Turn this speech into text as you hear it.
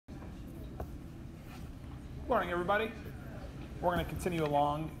Good morning, everybody. We're going to continue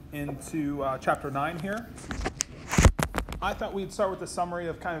along into Chapter 9 here. I thought we'd start with a summary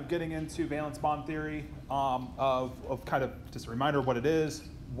of kind of getting into valence bond theory, of kind of just a reminder of what it is,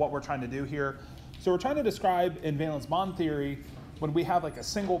 what we're trying to do here. So we're trying to describe in valence bond theory, when we have like a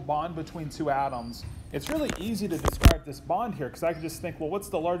single bond between two atoms, it's really easy to describe this bond here because I can just think, well, what's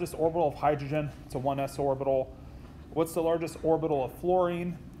the largest orbital of hydrogen? It's a 1s orbital. What's the largest orbital of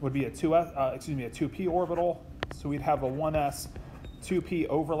fluorine? Would be a 2p orbital. So we'd have a 1s, 2p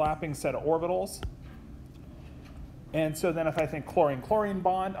overlapping set of orbitals. And so then if I think chlorine-chlorine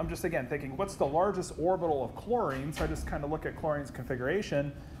bond, I'm just again thinking, what's the largest orbital of chlorine? So I just kind of look at chlorine's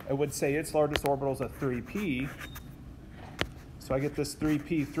configuration. It would say its largest orbital is a 3p. So I get this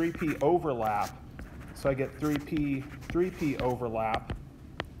 3p overlap. So I get 3p overlap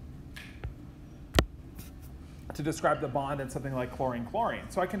to describe the bond in something like chlorine-chlorine.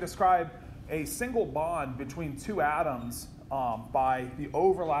 So I can describe a single bond between two atoms by the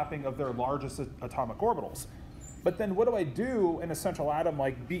overlapping of their largest atomic orbitals. But then what do I do in a central atom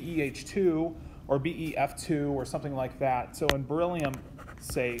like BeH2 or BeF2 or something like that? So in beryllium,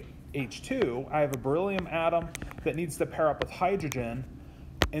 say H2, I have a beryllium atom that needs to pair up with hydrogen.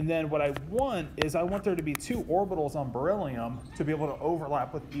 And then what I want is I want there to be two orbitals on beryllium to be able to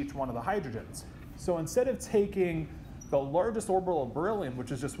overlap with each one of the hydrogens. So instead of taking the largest orbital of beryllium, which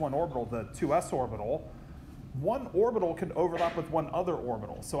is just one orbital, the 2s orbital, one orbital can overlap with one other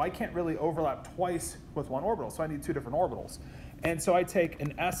orbital. So I can't really overlap twice with one orbital, so I need two different orbitals. And so I take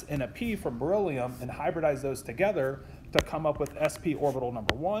an s and a p from beryllium and hybridize those together to come up with sp orbital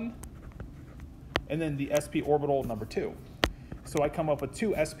number 1, and then the sp orbital number 2. So I come up with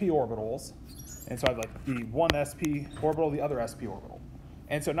two sp orbitals, and so I have like the one sp orbital, the other sp orbital.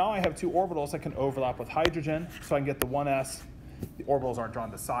 And so now I have two orbitals that can overlap with hydrogen, so I can get the 1s. The orbitals aren't drawn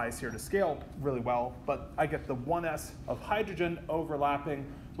to size here to scale really well, but I get the 1s of hydrogen overlapping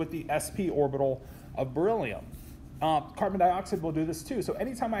with the sp orbital of beryllium. Carbon dioxide will do this too. So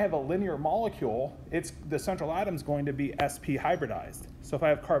anytime I have a linear molecule, the central atom is going to be sp hybridized. So if I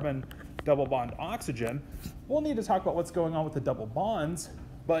have carbon double bond oxygen, we'll need to talk about what's going on with the double bonds,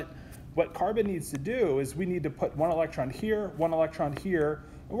 but what carbon needs to do is we need to put one electron here, and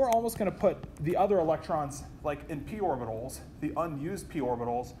we're almost going to put the other electrons like in p orbitals, the unused p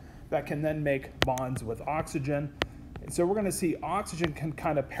orbitals, that can then make bonds with oxygen. And so we're going to see oxygen can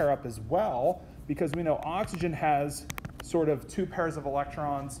kind of pair up as well, because we know oxygen has sort of two pairs of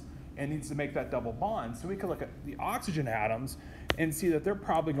electrons and needs to make that double bond. So we can look at the oxygen atoms and see that they're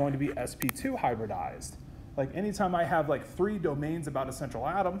probably going to be sp2 hybridized. Like anytime I have like 3 domains about a central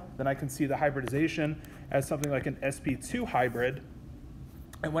atom, then I can see the hybridization as something like an sp2 hybrid.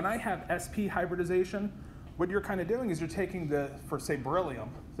 And when I have sp hybridization, what you're kind of doing is you're taking for say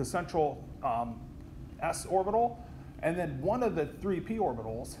beryllium, the central s orbital, and then one of the 3p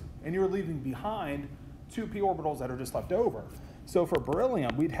orbitals, and you're leaving behind 2p orbitals that are just left over. So for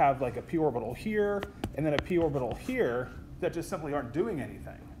beryllium, we'd have like a p orbital here, and then a p orbital here that just simply aren't doing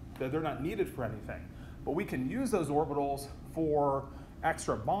anything. They're not needed for anything. But we can use those orbitals for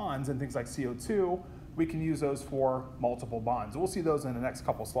extra bonds and things like CO2. We can use those for multiple bonds. We'll see those in the next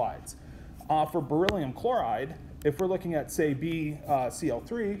couple slides. For beryllium chloride, if we're looking at, say,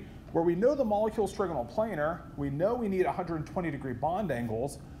 BCl3, where we know the molecule's trigonal planar, we know we need 120-degree bond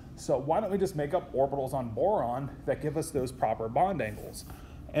angles, so why don't we just make up orbitals on boron that give us those proper bond angles?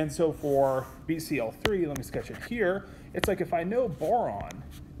 And so for BCl3, let me sketch it here, it's like if I know boron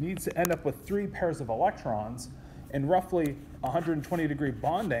needs to end up with 3 pairs of electrons and roughly 120-degree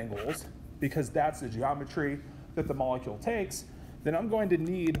bond angles, because that's the geometry that the molecule takes, then I'm going to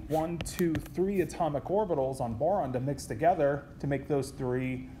need 1, 2, 3 atomic orbitals on boron to mix together to make those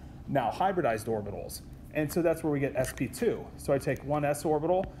 3 now hybridized orbitals. And so that's where we get sp2. So I take one s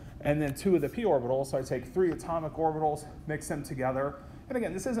orbital and then 2 of the p orbitals. So I take 3 atomic orbitals, mix them together. And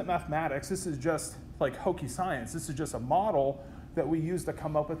again, this isn't mathematics. This is just like hokey science. This is just a model that we use to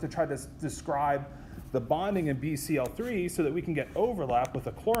come up with to try to describe the bonding in BCl3 so that we can get overlap with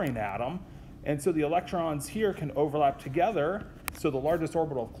a chlorine atom. And so the electrons here can overlap together. So the largest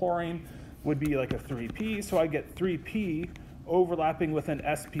orbital of chlorine would be like a 3p. So I get 3p overlapping with an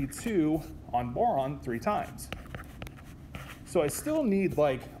sp2 on boron 3 times. So I still need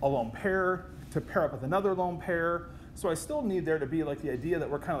like a lone pair to pair up with another lone pair. So I still need there to be like the idea that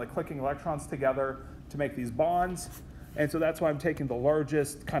we're kind of like clicking electrons together to make these bonds. And so that's why I'm taking the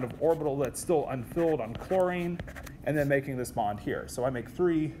largest kind of orbital that's still unfilled on chlorine and then making this bond here. So I make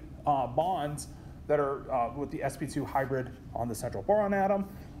 3 bonds that are with the sp2 hybrid on the central boron atom.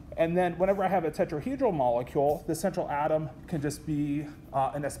 And then whenever I have a tetrahedral molecule, the central atom can just be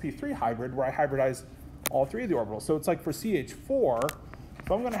an sp3 hybrid where I hybridize all three of the orbitals. So it's like for CH4,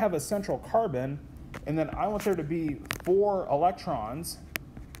 if I'm going to have a central carbon, and then I want there to be 4 electrons,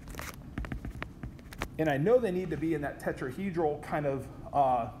 and I know they need to be in that tetrahedral kind of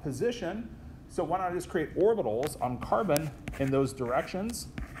position, so why not just create orbitals on carbon in those directions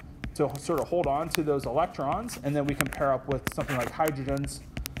to sort of hold on to those electrons, and then we can pair up with something like hydrogens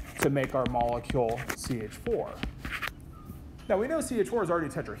to make our molecule CH4. Now we know CH4 is already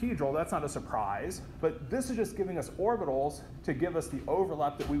tetrahedral, that's not a surprise, but this is just giving us orbitals to give us the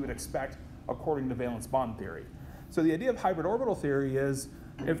overlap that we would expect according to valence bond theory. So the idea of hybrid orbital theory is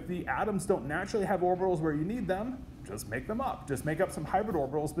if the atoms don't naturally have orbitals where you need them, just make them up. Just make up some hybrid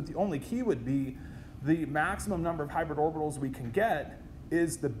orbitals, but the only key would be the maximum number of hybrid orbitals we can get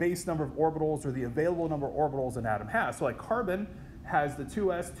is the base number of orbitals or the available number of orbitals an atom has. So like carbon has the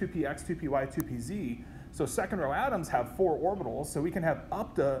 2s, 2px, 2py, 2pz. So second row atoms have 4 orbitals, so we can have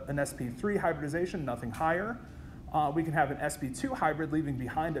up to an sp3 hybridization, nothing higher. We can have an sp2 hybrid leaving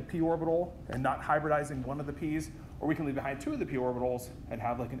behind a p orbital and not hybridizing one of the p's, or we can leave behind 2 of the p orbitals and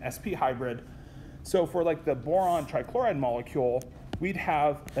have like an sp hybrid. So for like the boron trichloride molecule, we'd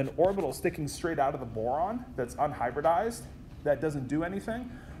have an orbital sticking straight out of the boron that's unhybridized, that doesn't do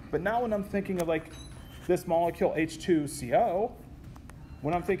anything. But now when I'm thinking of like this molecule H2CO,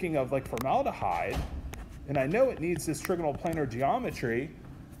 when I'm thinking of like formaldehyde, and I know it needs this trigonal planar geometry,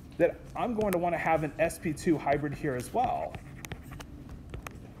 that I'm going to want to have an sp2 hybrid here as well.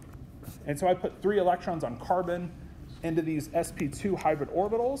 And so I put 3 electrons on carbon into these sp2 hybrid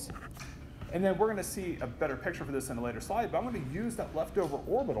orbitals. And then we're going to see a better picture for this in a later slide, but I'm going to use that leftover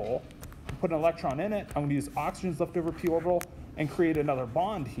orbital, put an electron in it. I'm going to use oxygen's leftover p orbital and create another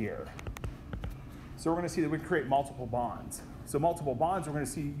bond here. So we're going to see that we can create multiple bonds. So multiple bonds, we're going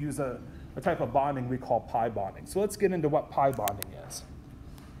to see use a type of bonding we call pi bonding. So let's get into what pi bonding is.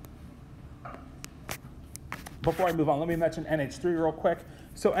 Before I move on, let me mention NH3 real quick.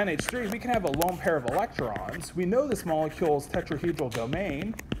 So NH3, we can have a lone pair of electrons. We know this molecule's tetrahedral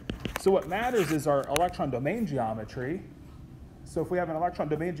domain. So what matters is our electron domain geometry. So if we have an electron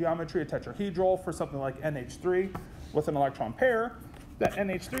domain geometry, a tetrahedral for something like NH3 with an electron pair, that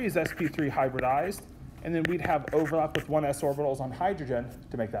NH3 is sp3 hybridized, and then we'd have overlap with 1s orbitals on hydrogen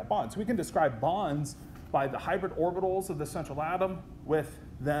to make that bond. So we can describe bonds by the hybrid orbitals of the central atom with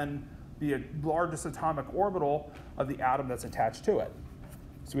then the largest atomic orbital of the atom that's attached to it.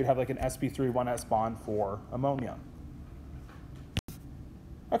 So we'd have like an sp3 1s bond for ammonia.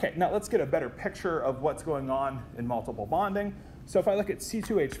 Okay, now let's get a better picture of what's going on in multiple bonding. So if I look at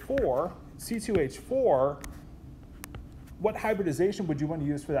C2H4, what hybridization would you want to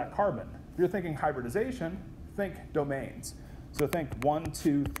use for that carbon? If you're thinking hybridization, think domains. So think 1,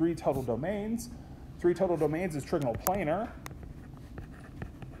 2, 3 total domains. 3 total domains is trigonal planar.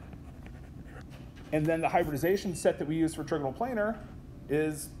 And then the hybridization set that we use for trigonal planar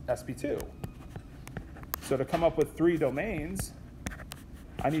is sp2. So to come up with 3 domains,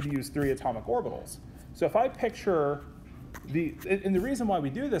 I need to use 3 atomic orbitals. So if I picture and the reason why we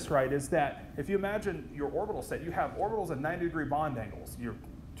do this, right, is that if you imagine your orbital set, you have orbitals at 90-degree bond angles. Your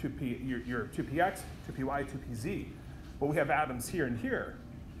 2px, 2py, 2pz. But we have atoms here and here.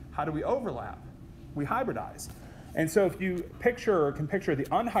 How do we overlap? We hybridize. And so if you can picture the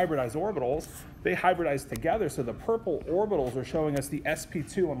unhybridized orbitals, they hybridize together. So the purple orbitals are showing us the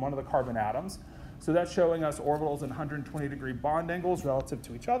sp2 on one of the carbon atoms. So that's showing us orbitals in 120-degree bond angles relative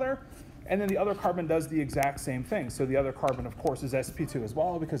to each other. And then the other carbon does the exact same thing. So the other carbon, of course, is sp2 as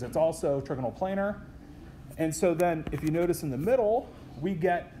well because it's also trigonal planar. And so then if you notice in the middle, we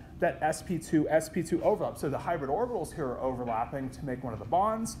get that sp2 overlap. So the hybrid orbitals here are overlapping to make one of the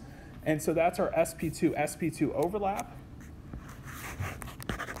bonds. And so that's our sp2 overlap.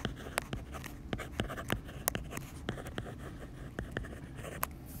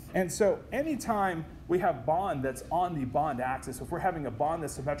 And so anytime we have bond that's on the bond axis, if we're having a bond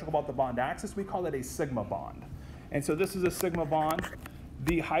that's symmetrical about the bond axis, we call it a sigma bond. And so this is a sigma bond.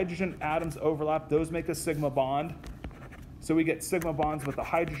 The hydrogen atoms overlap, those make a sigma bond. So we get sigma bonds with the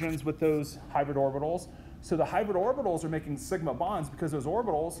hydrogens with those hybrid orbitals. So the hybrid orbitals are making sigma bonds because those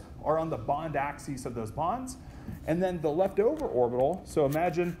orbitals are on the bond axis of those bonds. And then the leftover orbital, so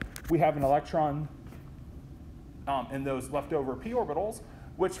imagine we have an electron in those leftover p orbitals,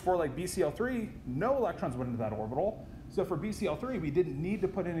 which for like BCl3, no electrons went into that orbital. So for BCl3, we didn't need to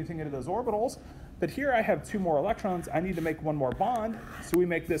put anything into those orbitals. But here I have 2 more electrons. I need to make 1 more bond, so we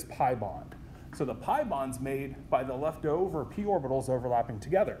make this pi bond. So the pi bond's made by the leftover p orbitals overlapping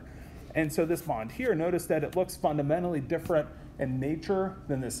together. And so this bond here, notice that it looks fundamentally different in nature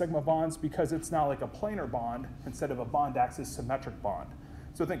than the sigma bonds because it's now like a planar bond instead of a bond axis symmetric bond.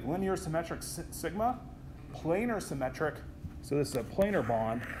 So think linear symmetric sigma planar symmetric, so this is a planar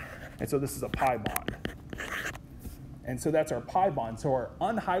bond, and so this is a pi bond. And so that's our pi bond. So our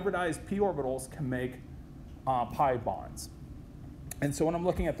unhybridized p orbitals can make pi bonds. And so when I'm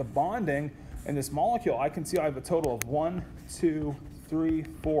looking at the bonding in this molecule, I can see I have a total of 1, 2, 3,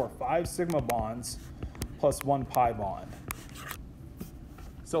 4, 5 sigma bonds plus 1 pi bond.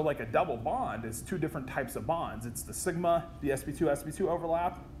 So like a double bond is 2 different types of bonds. It's the sigma, the sp2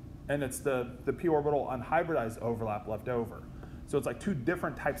 overlap, and it's the p orbital unhybridized overlap left over. So it's like 2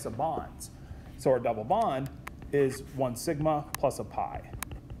 different types of bonds. So our double bond is 1 sigma plus a pi.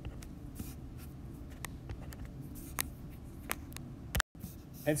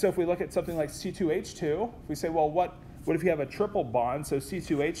 And so if we look at something like C2H2, we say, well, what if you have a triple bond? So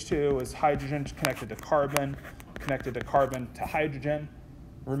C2H2 is hydrogen connected to carbon to hydrogen.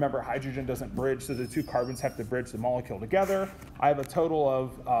 Remember, hydrogen doesn't bridge, so the 2 carbons have to bridge the molecule together. I have a total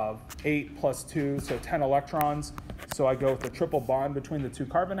of 8 plus 2, so 10 electrons. So I go with the triple bond between the 2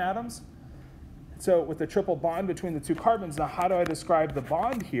 carbon atoms. So with the triple bond between the 2 carbons, now how do I describe the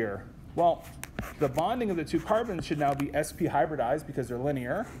bond here? Well, the bonding of the 2 carbons should now be sp hybridized because they're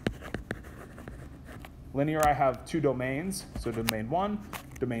linear. Linear, I have 2 domains, so domain 1,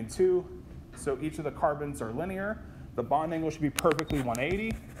 domain 2. So each of the carbons are linear. The bond angle should be perfectly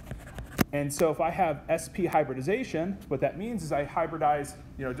 180. And so if I have sp hybridization, what that means is I hybridize,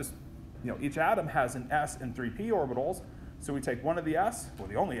 each atom has an s and 3 p orbitals. So we take one of the s, or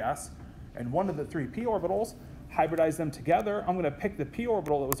the only s, and one of the 3 p orbitals, hybridize them together. I'm going to pick the p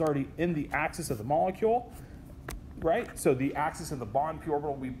orbital that was already in the axis of the molecule, right? So the axis of the bond p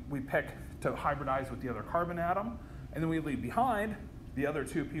orbital we pick to hybridize with the other carbon atom, and then we leave behind the other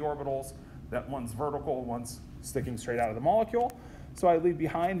 2 p orbitals. That one's vertical, one's sticking straight out of the molecule. So I leave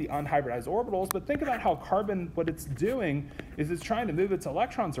behind the unhybridized orbitals, but think about how carbon, what it's doing is it's trying to move its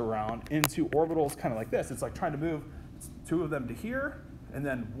electrons around into orbitals kind of like this. It's like trying to move 2 of them to here, and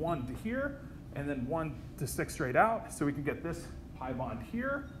then 1 to here, and then 1 to stick straight out. So we can get this pi bond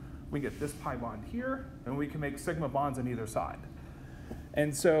here, we get this pi bond here, and we can make sigma bonds on either side.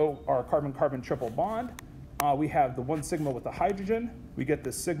 And so our carbon-carbon triple bond, we have the 1 sigma with the hydrogen. We get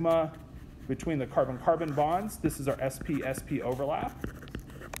the sigma between the carbon-carbon bonds. This is our sp-sp overlap.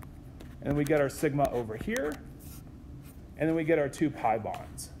 And we get our sigma over here. And then we get our 2 pi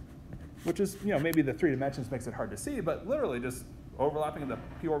bonds, which is, maybe the 3 dimensions makes it hard to see, but literally just overlapping the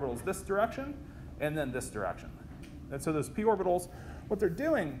p orbitals this direction and then this direction. And so those p orbitals, what they're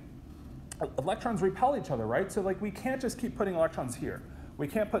doing, electrons repel each other, right? So like we can't just keep putting electrons here. We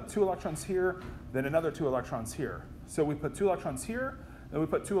can't put 2 electrons here, then another 2 electrons here. So we put 2 electrons here, then we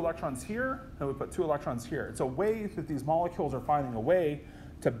put 2 electrons here, then we put 2 electrons here. It's a way that these molecules are finding a way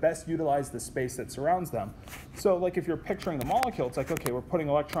to best utilize the space that surrounds them. So like if you're picturing the molecule, it's like, okay, we're putting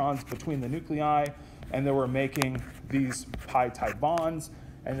electrons between the nuclei, and then we're making these pi-type bonds,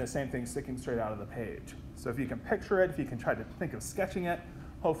 and the same thing sticking straight out of the page. So if you can picture it, if you can try to think of sketching it,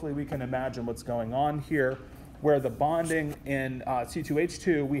 hopefully we can imagine what's going on here, where the bonding in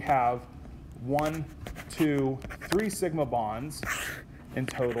C2H2, we have 1, 2, 3 sigma bonds in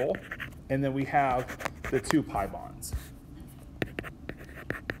total, and then we have the 2 pi bonds.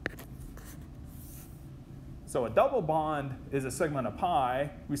 So a double bond is a sigma and a pi.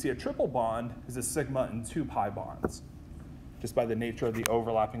 We see a triple bond is a sigma and 2 pi bonds, just by the nature of the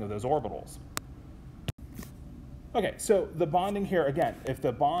overlapping of those orbitals. Okay, so the bonding here, again, if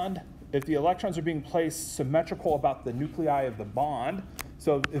the electrons are being placed symmetrical about the nuclei of the bond,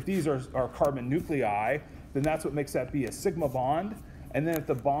 so if these are carbon nuclei, then that's what makes that be a sigma bond. And then if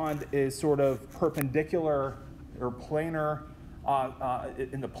the bond is sort of perpendicular or planar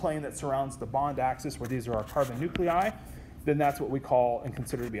in the plane that surrounds the bond axis, where these are our carbon nuclei, then that's what we call and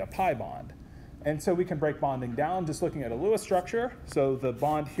consider to be a pi bond. And so we can break bonding down just looking at a Lewis structure. So the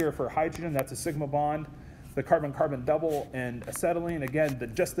bond here for hydrogen, that's a sigma bond. The carbon-carbon double in acetylene,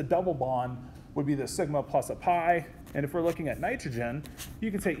 again, just the double bond would be the sigma plus a pi. And if we're looking at nitrogen,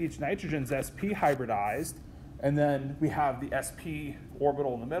 you can say each nitrogen's sp hybridized, and then we have the sp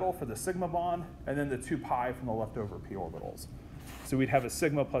orbital in the middle for the sigma bond, and then the 2 pi from the leftover p orbitals. So we'd have a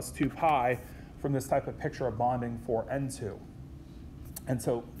sigma plus 2 pi from this type of picture of bonding for N2. And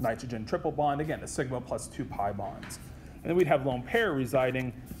so nitrogen triple bond, again, a sigma plus 2 pi bonds. And then we'd have lone pair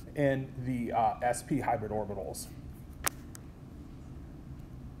residing in the sp hybrid orbitals.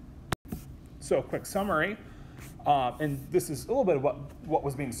 So a quick summary, and this is a little bit of what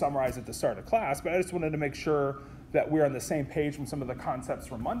was being summarized at the start of class, but I just wanted to make sure that we're on the same page from some of the concepts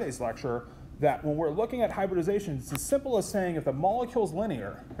from Monday's lecture, that when we're looking at hybridization, it's as simple as saying if the molecule's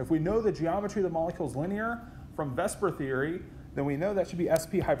linear, if we know the geometry of the molecule is linear from Vesper theory, then we know that should be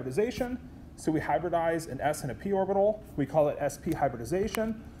sp hybridization. So we hybridize an s and a p orbital. We call it sp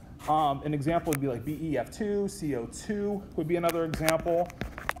hybridization. An example would be like BeF2, CO2 would be another example.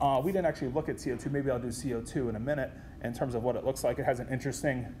 We didn't actually look at CO2. Maybe I'll do CO2 in a minute in terms of what it looks like. It has an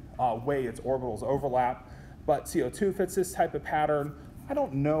interesting way its orbitals overlap. But CO2 fits this type of pattern. I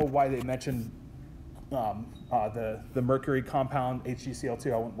don't know why they mentioned the mercury compound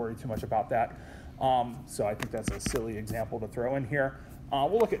HgCl2. I wouldn't worry too much about that. So I think that's a silly example to throw in here.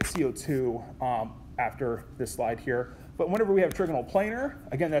 We'll look at CO2 after this slide here. But whenever we have trigonal planar,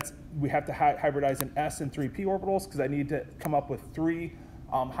 again, we have to hybridize an s and 3 p orbitals because I need to come up with 3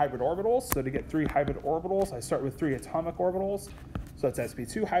 hybrid orbitals. So to get 3 hybrid orbitals, I start with 3 atomic orbitals. So that's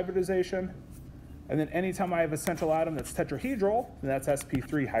sp2 hybridization. And then anytime I have a central atom that's tetrahedral, then that's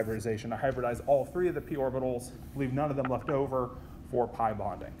sp3 hybridization. I hybridize all 3 of the p orbitals, leave none of them left over for pi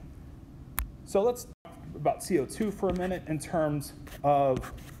bonding. So let's talk about CO2 for a minute in terms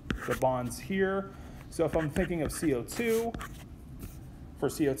of the bonds here. So if I'm thinking of CO2, for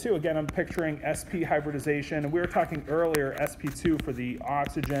CO2, again, I'm picturing sp hybridization. And we were talking earlier sp2 for the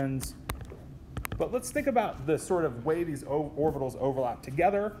oxygens. But let's think about the sort of way these orbitals overlap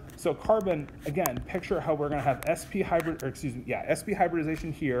together. So carbon, again, picture how we're going to have sp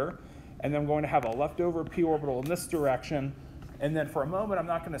hybridization here, and then I'm going to have a leftover p orbital in this direction. And then for a moment, I'm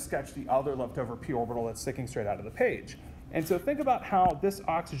not going to sketch the other leftover p orbital that's sticking straight out of the page. And so think about how this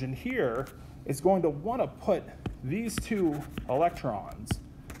oxygen here is going to want to put these 2 electrons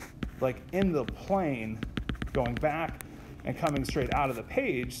like in the plane going back and coming straight out of the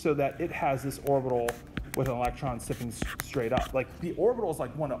page so that it has this orbital with an electron sticking straight up. Like the orbitals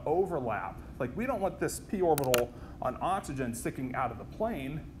like want to overlap. Like we don't want this p orbital on oxygen sticking out of the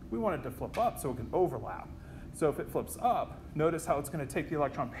plane. We want it to flip up so it can overlap. So if it flips up, notice how it's going to take the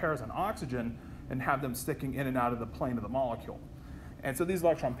electron pairs on oxygen and have them sticking in and out of the plane of the molecule. And so these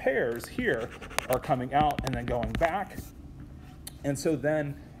electron pairs here are coming out and then going back. And so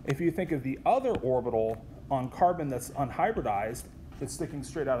then if you think of the other orbital on carbon that's unhybridized, it's sticking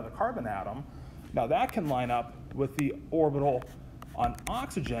straight out of the carbon atom, now that can line up with the orbital on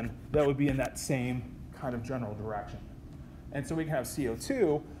oxygen that would be in that same kind of general direction. And so we can have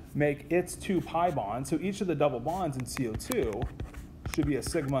CO2 make its 2 pi bonds. So each of the double bonds in CO2 should be a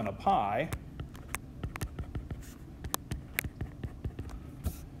sigma and a pi.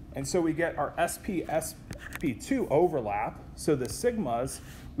 And so we get our sp-sp2 overlap. So the sigmas,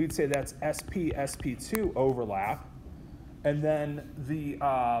 we'd say that's sp-sp2 overlap. And then the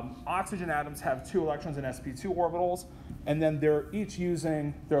oxygen atoms have 2 electrons in sp2 orbitals. And then they're each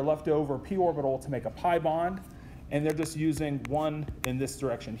using their leftover p orbital to make a pi bond. And they're just using one in this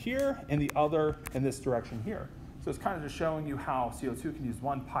direction here and the other in this direction here. So it's kind of just showing you how CO2 can use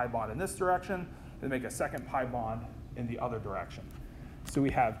 1 pi bond in this direction and make a second pi bond in the other direction. So we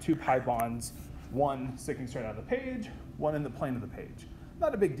have 2 pi bonds, 1 sticking straight out of the page, 1 in the plane of the page.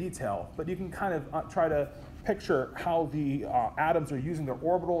 Not a big detail, but you can kind of try to picture how the atoms are using their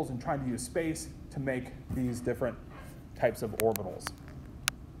orbitals and trying to use space to make these different types of orbitals.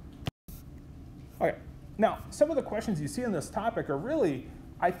 Okay. Now, some of the questions you see in this topic are really,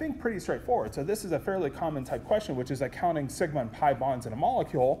 I think, pretty straightforward. So this is a fairly common type question, which is counting sigma and pi bonds in a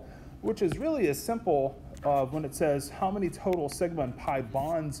molecule, which is really as simple when it says how many total sigma and pi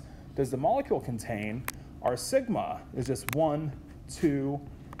bonds does the molecule contain. Our sigma is just 1, 2,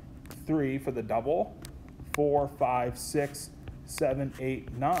 3 for the double, 4, 5, 6, 7,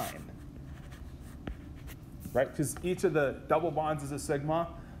 8, 9. Right? Because each of the double bonds is a sigma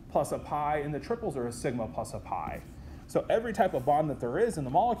plus a pi, and the triples are a sigma plus a pi. So every type of bond that there is in the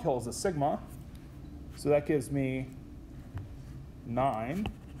molecule is a sigma. So that gives me 9.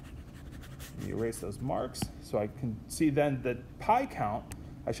 Let me erase those marks. So I can see then the pi count.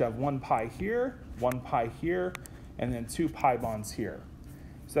 I should have 1 pi here, 1 pi here, and then 2 pi bonds here.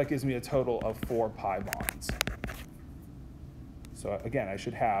 So that gives me a total of 4 pi bonds. So again, I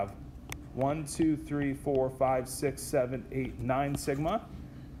should have 1, 2, 3, 4, 5, 6, 7, 8, 9 sigma,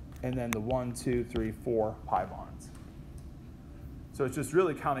 and then the 1, 2, 3, 4 pi bonds. So it's just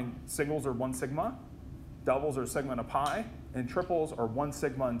really counting singles are 1 sigma, doubles are sigma and a pi, and triples are 1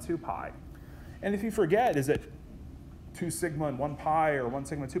 sigma and 2 pi. And if you forget, is it 2 sigma and 1 pi or 1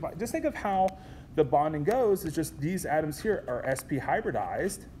 sigma and 2 pi? Just think of how the bonding goes. It's just these atoms here are sp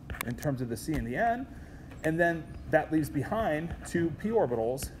hybridized in terms of the C and the N, and then that leaves behind 2 p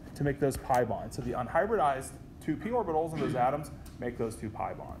orbitals to make those pi bonds. So the unhybridized 2 p orbitals in those atoms make those 2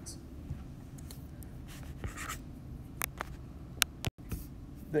 pi bonds.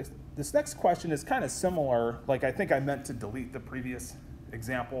 This next question is kind of similar. Like I think I meant to delete the previous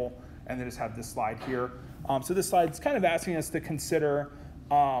example and then just have this slide here. So this slide is kind of asking us to consider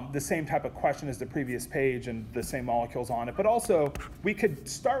the same type of question as the previous page and the same molecules on it. But also, we could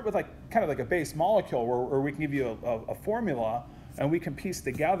start with kind of like a base molecule where we can give you a formula, and we can piece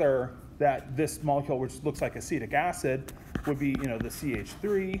together that this molecule, which looks like acetic acid, would be the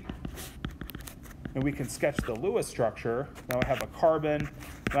CH3. And we can sketch the Lewis structure. Now I have a carbon,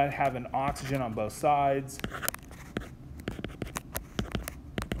 and I have an oxygen on both sides.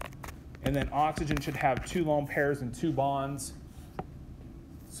 And then oxygen should have 2 lone pairs and 2 bonds.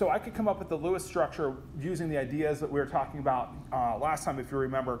 So I could come up with the Lewis structure using the ideas that we were talking about last time. If you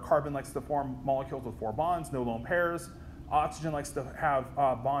remember, carbon likes to form molecules with 4 bonds, no lone pairs. Oxygen likes to have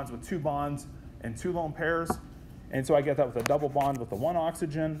bonds with 2 bonds and 2 lone pairs. And so I get that with a double bond with the one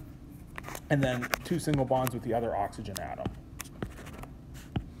oxygen, and then 2 single bonds with the other oxygen atom.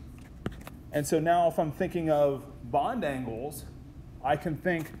 And so now if I'm thinking of bond angles, I can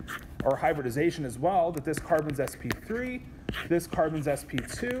think, or hybridization as well, that this carbon's sp3, this carbon's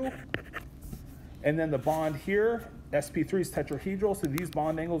sp2, and then the bond here, sp3 is tetrahedral, so these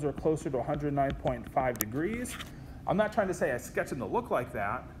bond angles are closer to 109.5 degrees. I'm not trying to say I sketch them to look like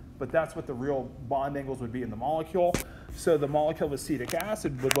that, but that's what the real bond angles would be in the molecule. So the molecule of acetic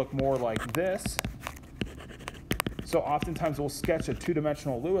acid would look more like this. So oftentimes we'll sketch a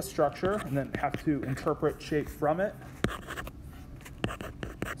 2-dimensional Lewis structure and then have to interpret shape from it.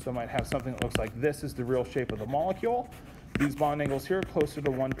 So I might have something that looks like this is the real shape of the molecule. These bond angles here are closer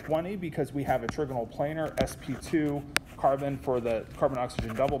to 120 because we have a trigonal planar sp2 carbon for the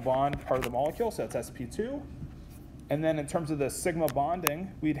carbon-oxygen double bond part of the molecule, so that's sp2. And then in terms of the sigma bonding,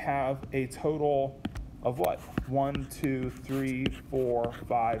 we'd have a total of what? 1, 2, 3, 4,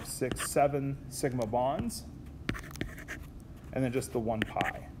 5, 6, 7 sigma bonds, and then just the 1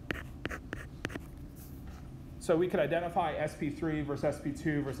 pi. So we could identify sp3 versus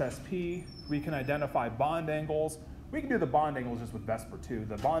sp2 versus sp. We can identify bond angles. We can do the bond angles just with Vesper too.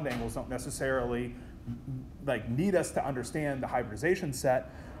 The bond angles don't necessarily need us to understand the hybridization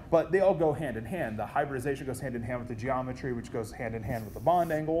set, but they all go hand in hand. The hybridization goes hand in hand with the geometry, which goes hand in hand with the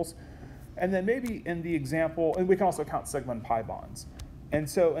bond angles. And then maybe in the example, and we can also count sigma and pi bonds. And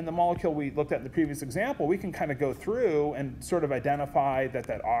so in the molecule we looked at in the previous example, we can kind of go through and sort of identify that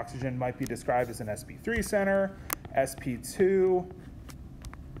that oxygen might be described as an sp3 center, sp2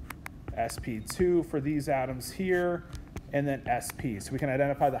 for these atoms here, and then sp. So we can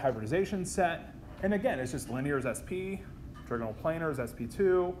identify the hybridization set. And again, it's just linear as sp, trigonal planar is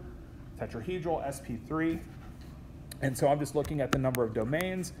sp2, tetrahedral sp3. And so I'm just looking at the number of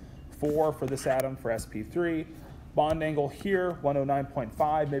domains, 4 for this atom for sp3. Bond angle here,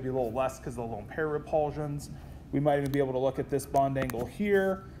 109.5, maybe a little less because of the lone pair repulsions. We might even be able to look at this bond angle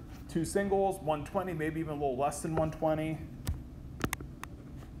here, 2 singles, 120, maybe even a little less than 120.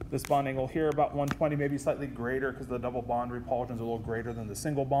 This bond angle here, about 120, maybe slightly greater because the double bond repulsions are a little greater than the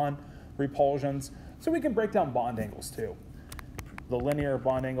single bond repulsions. So we can break down bond angles too. The linear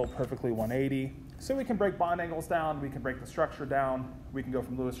bond angle, perfectly 180. So we can break bond angles down, we can break the structure down, we can go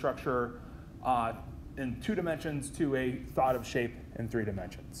from Lewis structure in 2 dimensions to a thought of shape in 3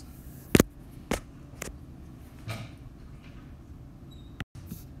 dimensions.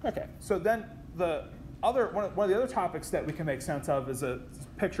 Okay, so then one of the other topics that we can make sense of is a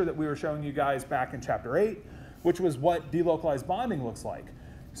picture that we were showing you guys back in chapter 8, which was what delocalized bonding looks like.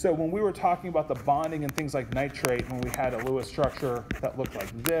 So when we were talking about the bonding and things like nitrate, when we had a Lewis structure that looked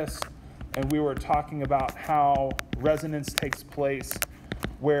like this, and we were talking about how resonance takes place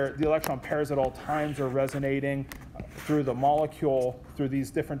where the electron pairs at all times are resonating through the molecule through these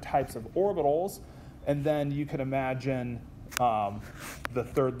different types of orbitals, and then you could imagine the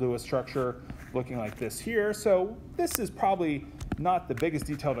third Lewis structure looking like this here. So this is probably not the biggest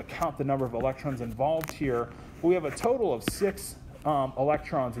detail to count the number of electrons involved here. We have a total of 6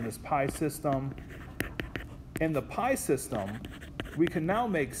 electrons in this pi system. In the pi system, we can now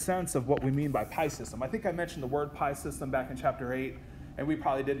make sense of what we mean by pi system. I think I mentioned the word pi system back in chapter 8, and we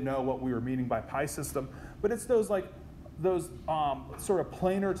probably didn't know what we were meaning by pi system, but it's those sort of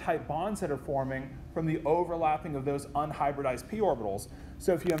planar type bonds that are forming from the overlapping of those unhybridized p orbitals.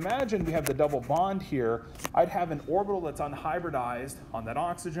 So if you imagine we have the double bond here, I'd have an orbital that's unhybridized on that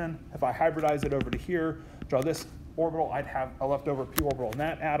oxygen. If I hybridize it over to here, draw this orbital, I'd have a leftover p orbital in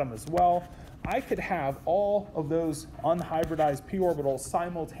that atom as well. I could have all of those unhybridized p orbitals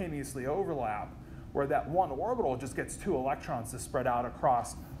simultaneously overlap, where that one orbital just gets 2 electrons to spread out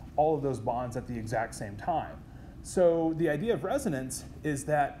across all of those bonds at the exact same time. So the idea of resonance is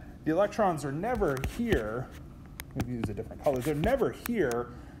that the electrons are never here. Maybe use a different color. They're never here,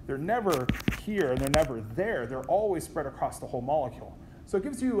 they're never here, and they're never there. They're always spread across the whole molecule. So it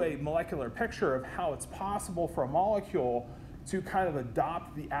gives you a molecular picture of how it's possible for a molecule to kind of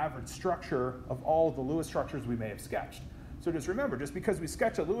adopt the average structure of all of the Lewis structures we may have sketched. So just remember, just because we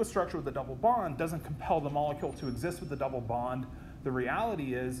sketch a Lewis structure with a double bond doesn't compel the molecule to exist with the double bond. The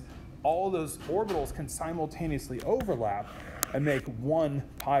reality is all those orbitals can simultaneously overlap and make one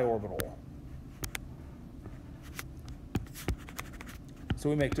pi orbital. So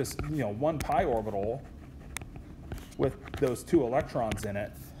we make just one pi orbital with those two electrons in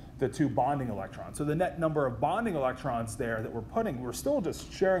it, the two bonding electrons. So the net number of bonding electrons there that we're still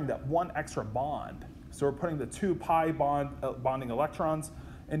just sharing that one extra bond. So we're putting the two pi bonding electrons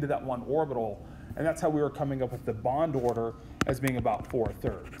into that one orbital, and that's how we were coming up with the bond order as being about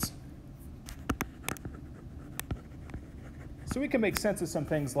 4/3. So we can make sense of some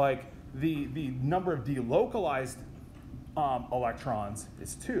things like the number of delocalized electrons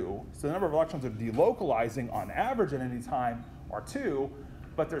is 2. So the number of electrons that are delocalizing on average at any time are 2,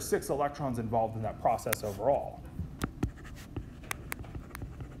 but there's 6 electrons involved in that process overall.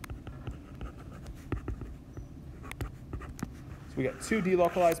 So we got 2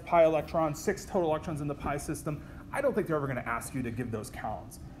 delocalized pi electrons, 6 total electrons in the pi system. I don't think they're ever going to ask you to give those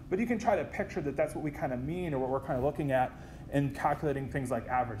counts, but you can try to picture that that's what we kind of mean, or what we're kind of looking at in calculating things like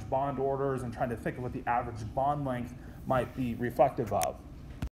average bond orders and trying to think of what the average bond length might be reflective of.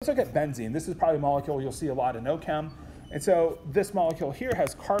 Let's look at benzene. This is probably a molecule you'll see a lot in OChem. And so this molecule here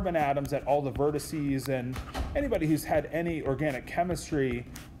has carbon atoms at all the vertices, and anybody who's had any organic chemistry,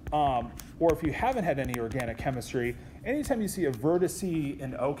 or if you haven't had any organic chemistry, anytime you see a vertice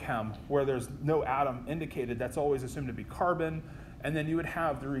in OChem where there's no atom indicated, that's always assumed to be carbon, and then you would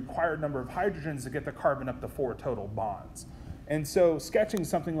have the required number of hydrogens to get the carbon up to 4 total bonds. And so sketching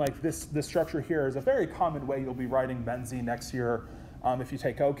something like this structure here is a very common way you'll be writing benzene next year if you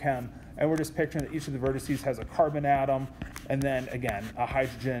take OChem. And we're just picturing that each of the vertices has a carbon atom, and then again, a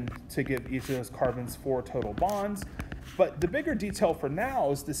hydrogen to give each of those carbons 4 total bonds. But the bigger detail for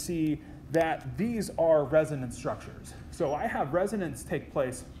now is to see that these are resonance structures. So I have resonance take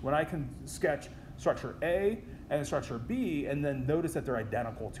place when I can sketch structure A and structure B, and then notice that they're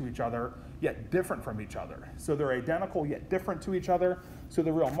identical to each other, yet different from each other. So they're identical yet different to each other. So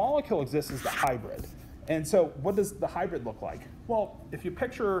the real molecule exists as the hybrid. And so what does the hybrid look like? Well, if you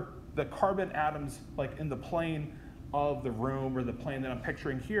picture the carbon atoms like in the plane of the room, or the plane that I'm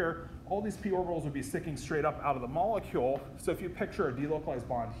picturing here, all these p orbitals would be sticking straight up out of the molecule. So if you picture a delocalized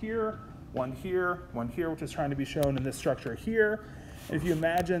bond here, one here, which is trying to be shown in this structure here, and if you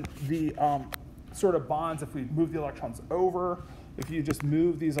imagine the sort of bonds, if we move the electrons over, if you just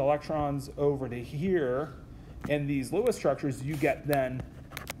move these electrons over to here in these Lewis structures, you get then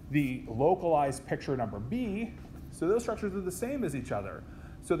the localized picture number B. So those structures are the same as each other.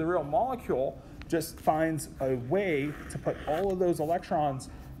 So the real molecule just finds a way to put all of those electrons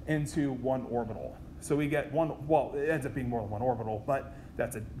into one orbital. So we get one, well, it ends up being more than one orbital, but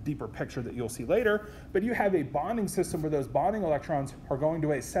that's a deeper picture that you'll see later. But you have a bonding system where those bonding electrons are going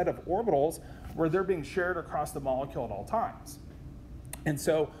to a set of orbitals where they're being shared across the molecule at all times. And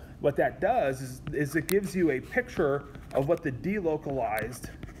so what that does is it gives you a picture of what the delocalized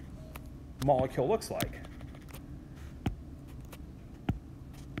molecule looks like.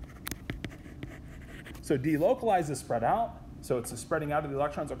 So delocalized is spread out. So it's the spreading out of the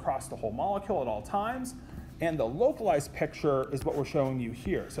electrons across the whole molecule at all times. And the localized picture is what we're showing you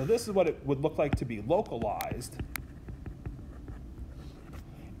here. So this is what it would look like to be localized.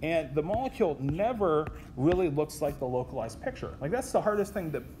 And the molecule never really looks like the localized picture. Like, that's the hardest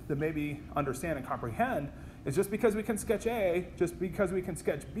thing to maybe understand and comprehend, is just because we can sketch A, just because we can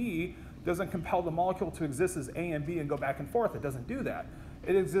sketch B, doesn't compel the molecule to exist as A and B and go back and forth. It doesn't do that.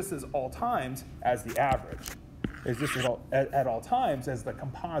 It exists as all times as the average. It exists at all times as the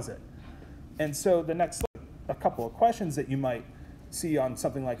composite. And so the next, a couple of questions that you might see on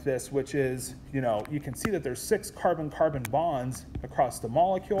something like this, which is, you can see that there's 6 carbon-carbon bonds across the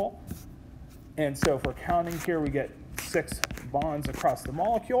molecule. And so if we're counting here, we get 6 bonds across the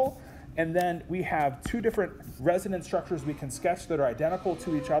molecule. And then we have 2 different resonance structures we can sketch that are identical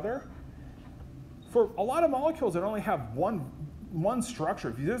to each other. For a lot of molecules that only have one structure,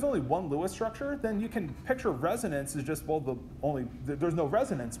 if there's only one Lewis structure, then you can picture resonance as just, well, there's no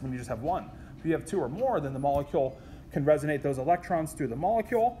resonance when you just have one. If you have 2 or more, then the molecule can resonate those electrons through the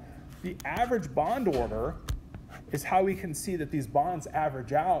molecule. The average bond order is how we can see that these bonds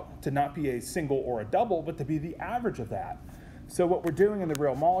average out to not be a single or a double, but to be the average of that. So what we're doing in the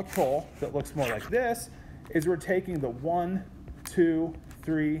real molecule that looks more like this is we're taking the 1, 2,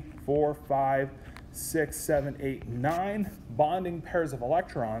 3, 4, 5, 6, 7, 8, 9 bonding pairs of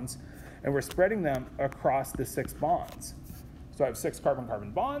electrons, and we're spreading them across the 6 bonds. So I have 6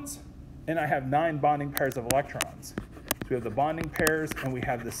 carbon-carbon bonds, and I have 9 bonding pairs of electrons. So we have the bonding pairs, and we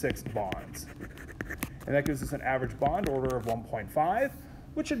have the 6 bonds. And that gives us an average bond order of 1.5,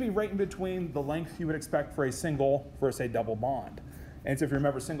 which should be right in between the length you would expect for a single versus a double bond. And so if you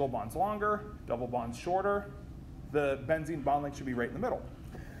remember, single bond's longer, double bond's shorter, the benzene bond length should be right in the middle.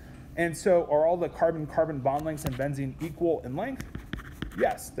 And so are all the carbon-carbon bond lengths in benzene equal in length?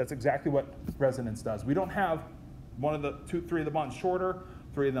 Yes, that's exactly what resonance does. We don't have one of the three of the bonds shorter,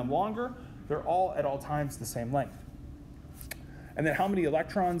 3 of them longer. They're all at all times the same length. And then how many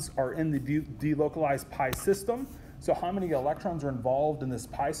electrons are in the delocalized pi system? So how many electrons are involved in this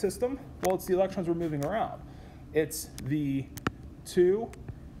pi system? Well, it's the electrons we're moving around. It's the 2,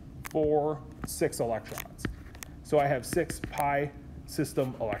 4, 6 electrons. So I have 6 pi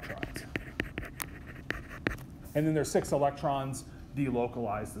system electrons. And then there's 6 electrons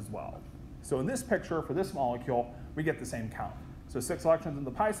delocalized as well. So in this picture, for this molecule, we get the same count. So 6 electrons in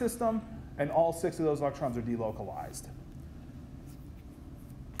the pi system, and all 6 of those electrons are delocalized.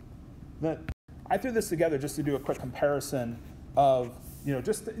 Then I threw this together just to do a quick comparison of,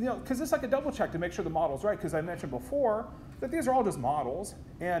 because it's like a double check to make sure the model's right, because I mentioned before that these are all just models,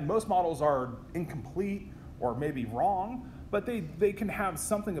 and most models are incomplete or maybe wrong, but they can have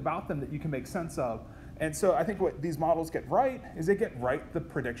something about them that you can make sense of. And so I think what these models get right is they get right the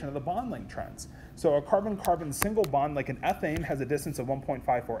prediction of the bond length trends. So a carbon-carbon single bond, like an ethane, has a distance of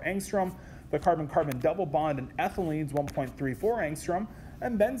 1.54 angstrom. The carbon-carbon double bond in ethylene is 1.34 angstrom.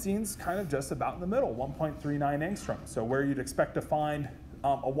 And benzene's kind of just about in the middle, 1.39 angstrom. So where you'd expect to find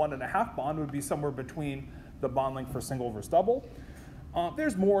a 1.5 bond would be somewhere between the bond length for single versus double.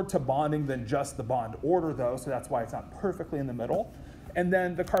 There's more to bonding than just the bond order, though, so that's why it's not perfectly in the middle. And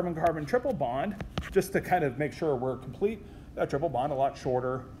then the carbon-carbon triple bond, just to kind of make sure we're complete, that triple bond a lot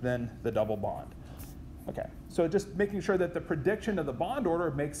shorter than the double bond. Okay, so just making sure that the prediction of the bond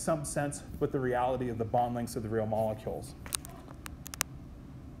order makes some sense with the reality of the bond lengths of the real molecules.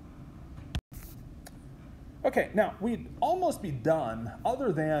 Okay, now we'd almost be done,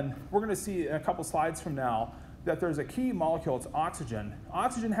 other than we're going to see in a couple slides from now that there's a key molecule, it's oxygen.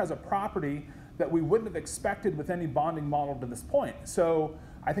 Oxygen has a property that we wouldn't have expected with any bonding model to this point. So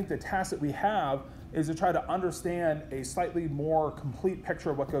I think the task that we have is to try to understand a slightly more complete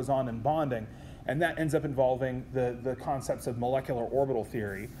picture of what goes on in bonding. And that ends up involving the concepts of molecular orbital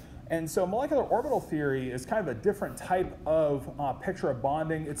theory. And so molecular orbital theory is kind of a different type of picture of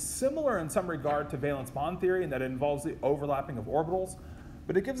bonding. It's similar in some regard to valence bond theory in that it involves the overlapping of orbitals.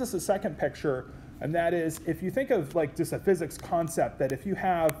 But it gives us a second picture, and that is if you think of like just a physics concept that if you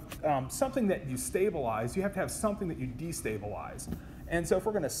have something that you stabilize, you have to have something that you destabilize. And so if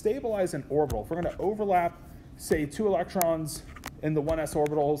we're going to stabilize an orbital, if we're going to overlap, say, 2 electrons in the 1s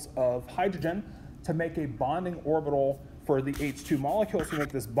orbitals of hydrogen to make a bonding orbital for the H2 molecule, so we make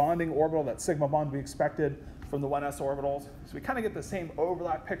this bonding orbital, that sigma bond we expected from the 1s orbitals. So we kind of get the same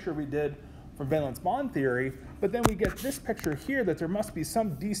overlap picture we did from valence bond theory, but then we get this picture here that there must be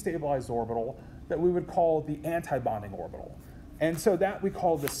some destabilized orbital that we would call the anti-bonding orbital. And so that we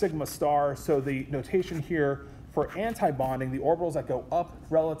call the sigma star. So the notation here for anti-bonding, the orbitals that go up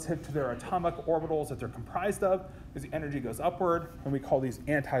relative to their atomic orbitals that they're comprised of, is the energy goes upward, and we call these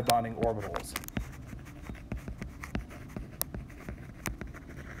anti-bonding orbitals.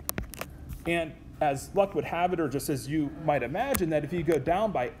 And as luck would have it, or just as you might imagine, that if you go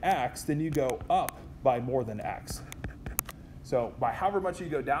down by x, then you go up by more than x. So by however much you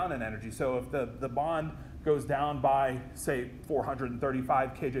go down in energy, so if the bond goes down by, say,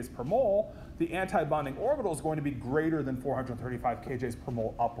 435 kJs per mole, the anti-bonding orbital is going to be greater than 435 kJs per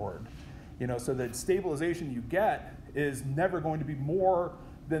mole upward. So the stabilization you get is never going to be more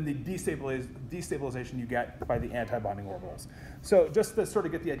than the destabilization you get by the anti-bonding orbitals. So just to sort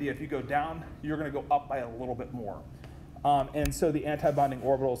of get the idea, if you go down, you're going to go up by a little bit more. And so the anti-bonding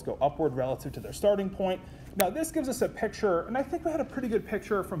orbitals go upward relative to their starting point. Now this gives us a picture, and I think we had a pretty good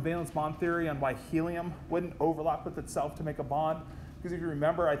picture from valence bond theory on why helium wouldn't overlap with itself to make a bond. Because if you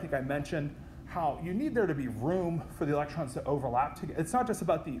remember, I think I mentioned how you need there to be room for the electrons to overlap. It's not just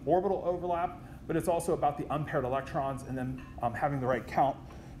about the orbital overlap, but it's also about the unpaired electrons and then having the right count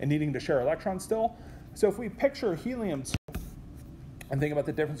and needing to share electrons still. So if we picture helium-2 and think about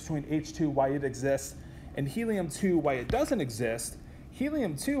the difference between H2, why it exists, and helium-2, why it doesn't exist,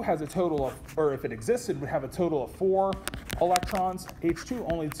 helium-2 has a total of, or if it existed, would have a total of 4 electrons,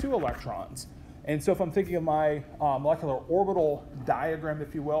 H2 only 2 electrons. And so if I'm thinking of my molecular orbital diagram,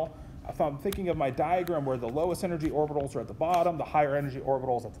 if you will, if I'm thinking of my diagram where the lowest energy orbitals are at the bottom, the higher energy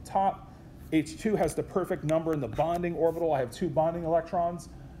orbitals at the top, H2 has the perfect number in the bonding orbital. I have 2 bonding electrons.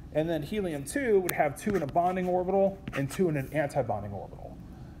 And then helium-2 would have 2 in a bonding orbital and 2 in an anti-bonding orbital.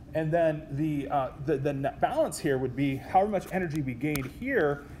 And then the net balance here would be however much energy we gained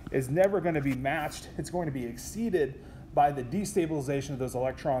here is never going to be matched. It's going to be exceeded by the destabilization of those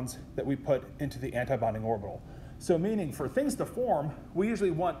electrons that we put into the antibonding orbital. So meaning for things to form, we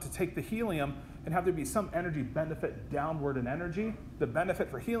usually want to take the helium and have there be some energy benefit downward in energy. The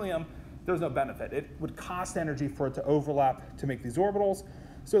benefit for helium, there's no benefit. It would cost energy for it to overlap to make these orbitals.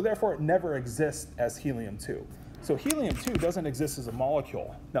 So therefore, it never exists as helium-2. So helium-2 doesn't exist as a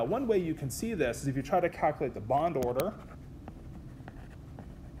molecule. Now, one way you can see this is if you try to calculate the bond order.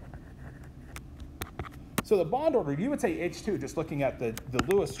 So the bond order, you would say H2, just looking at the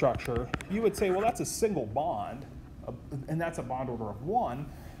Lewis structure, you would say, well, that's a single bond, and that's a bond order of 1.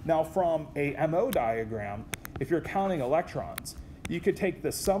 Now, from a MO diagram, if you're counting electrons, you could take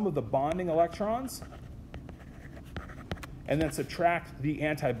the sum of the bonding electrons and then subtract the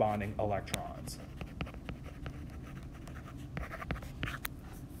antibonding electrons.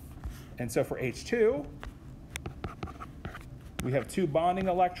 And so for H2, we have 2 bonding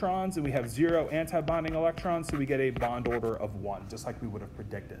electrons and we have 0 antibonding electrons, so we get a bond order of 1, just like we would have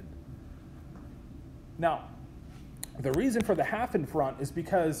predicted. Now, the reason for the half in front is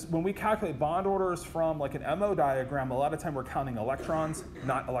because when we calculate bond orders from like an MO diagram, a lot of time we're counting electrons,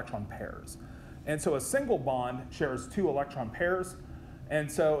 not electron pairs. And so a single bond shares 2 electron pairs.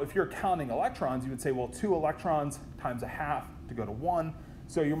 And so if you're counting electrons, you would say, well, 2 electrons times a half to go to 1.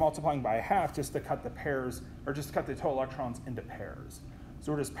 So you're multiplying by a half just to cut the pairs, or just to cut the total electrons into pairs.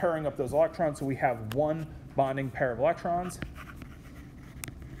 So we're just pairing up those electrons, so we have 1 bonding pair of electrons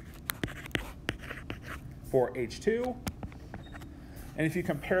for H2. And if you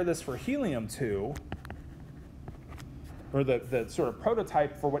compare this for helium-2, or the sort of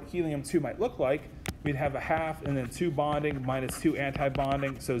prototype for what helium-2 might look like, we'd have a half and then 2 bonding minus 2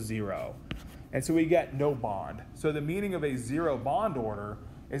 anti-bonding, so 0. And so we get no bond. So the meaning of a 0 bond order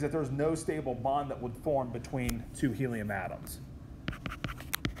is that there's no stable bond that would form between 2 helium atoms.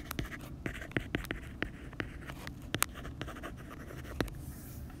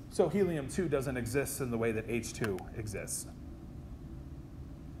 So helium-2 doesn't exist in the way that H2 exists.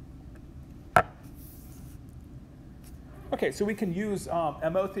 Okay, so we can use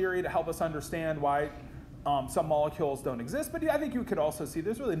MO theory to help us understand why some molecules don't exist, but I think you could also see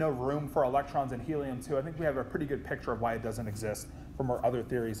there's really no room for electrons in helium-2. I think we have a pretty good picture of why it doesn't exist from our other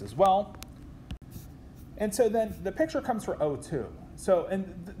theories as well. And so then the picture comes for O2. So,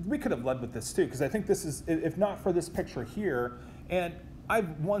 and we could have led with this too, because I think this is, if not for this picture here, and I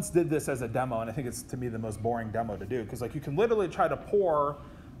once did this as a demo, and I think it's, to me, the most boring demo to do, because like you can literally try to pour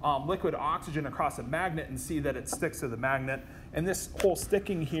liquid oxygen across a magnet and see that it sticks to the magnet, and this whole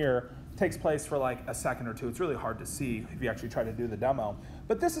sticking here takes place for like a second or two. It's really hard to see if you actually try to do the demo.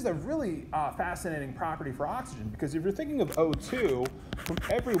 But this is a really fascinating property for oxygen, because if you're thinking of O2, from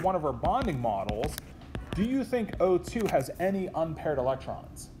every one of our bonding models, do you think O2 has any unpaired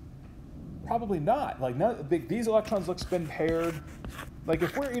electrons? Probably not. Like these electrons look spin paired. Like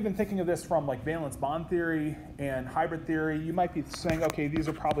if we're even thinking of this from like valence bond theory and hybrid theory, you might be saying, okay, these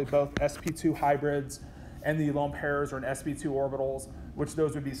are probably both sp2 hybrids, and the lone pairs are in sp2 orbitals, which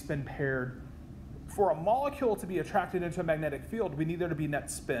those would be spin paired. For a molecule to be attracted into a magnetic field, we need there to be net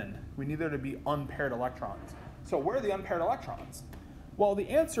spin. We need there to be unpaired electrons. So where are the unpaired electrons? Well, the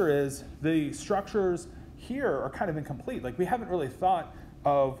answer is the structures here are kind of incomplete. Like we haven't really thought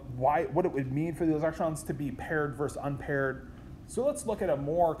of what it would mean for the electrons to be paired versus unpaired. So let's look at a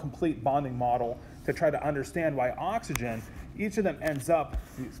more complete bonding model to try to understand why oxygen, each of them ends up,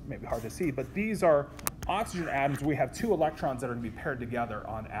 it's maybe hard to see, but these are oxygen atoms. We have 2 electrons that are going to be paired together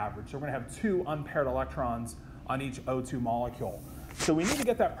on average. So we're going to have 2 unpaired electrons on each O2 molecule. So we need to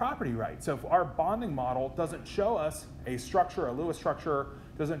get that property right. So if our bonding model doesn't show us a structure, a Lewis structure,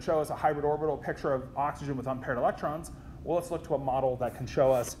 doesn't show us a hybrid orbital picture of oxygen with unpaired electrons, well, let's look to a model that can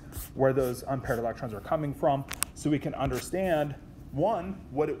show us where those unpaired electrons are coming from, so we can understand, one,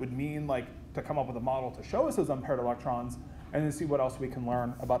 what it would mean like to come up with a model to show us those unpaired electrons, and then see what else we can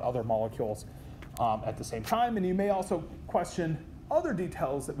learn about other molecules at the same time. And you may also question other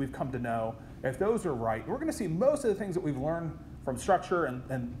details that we've come to know, if those are right. We're going to see most of the things that we've learned from structure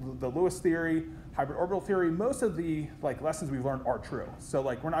and the Lewis theory, hybrid orbital theory, most of the lessons we've learned are true. So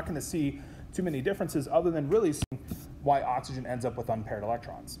we're not going to see too many differences other than really seeing why oxygen ends up with unpaired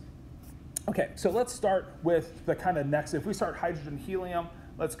electrons. Okay, so let's start with the kind of next. If we start hydrogen, helium,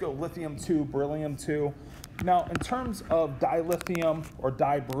 let's go lithium-2, beryllium-2. Now, in terms of dilithium or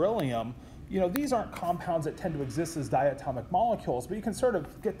diberyllium, these aren't compounds that tend to exist as diatomic molecules, but you can sort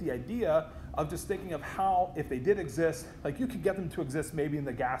of get the idea of just thinking of how, if they did exist, you could get them to exist maybe in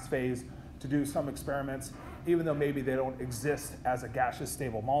the gas phase to do some experiments, even though maybe they don't exist as a gaseous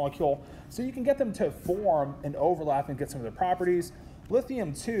stable molecule. So you can get them to form and overlap and get some of their properties.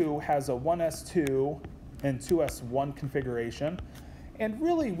 Lithium-2 has a 1s2 and 2s1 configuration. And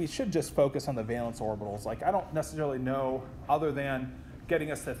really, we should just focus on the valence orbitals. Like, I don't necessarily know, other than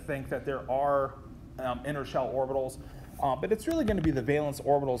getting us to think that there are inner shell orbitals, but it's really going to be the valence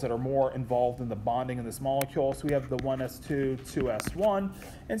orbitals that are more involved in the bonding in this molecule. So we have the 1s2, 2s1.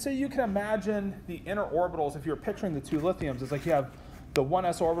 And so you can imagine the inner orbitals, if you're picturing the two lithiums, it's like you have the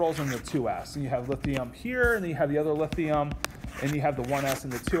 1s orbitals and the 2s. And you have lithium here, and then you have the other lithium, and you have the 1s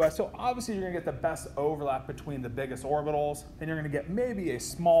and the 2s. So obviously you're going to get the best overlap between the biggest orbitals, and you're going to get maybe a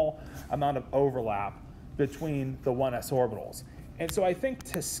small amount of overlap between the 1s orbitals. And so I think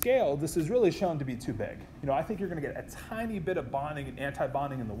to scale, this is really shown to be too big. You know, I think you're going to get a tiny bit of bonding and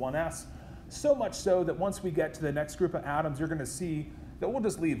anti-bonding in the 1s, so much so that once we get to the next group of atoms, you're going to see that we'll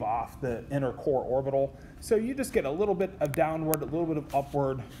just leave off the inner core orbital. So you just get a little bit of downward, a little bit of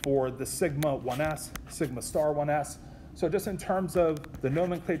upward for the sigma 1s, sigma star 1s. So just in terms of the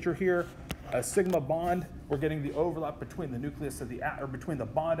nomenclature here, a sigma bond, we're getting the overlap between the nucleus of the, or between the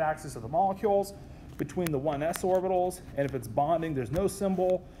bond axis of the molecules, between the 1s orbitals, and if it's bonding, there's no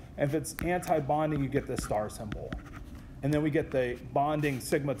symbol, and if it's anti-bonding, you get the star symbol. And then we get the bonding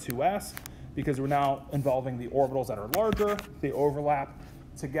sigma 2s, because we're now involving the orbitals that are larger. They overlap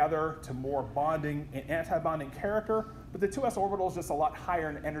together to more bonding and anti-bonding character, but the 2s orbital is just a lot higher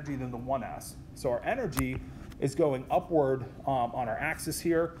in energy than the 1s. So our energy is going upward on our axis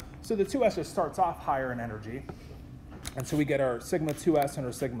here. So the 2s just starts off higher in energy. And so we get our sigma 2s and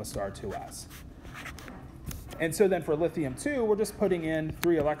our sigma star 2s. And so then for lithium-2, we're just putting in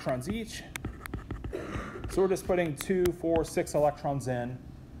 3 electrons each. So we're just putting 2, 4, 6 electrons in.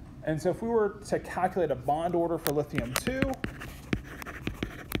 And so if we were to calculate a bond order for lithium-2,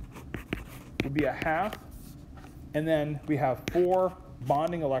 it would be a half. And then we have 4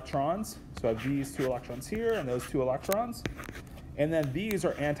 bonding electrons. So I have these 2 electrons here and those 2 electrons. And then these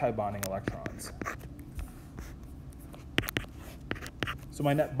are anti-bonding electrons. So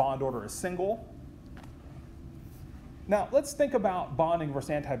my net bond order is single. Now, let's think about bonding versus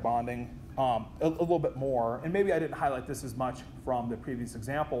anti-bonding a little bit more. And maybe I didn't highlight this as much from the previous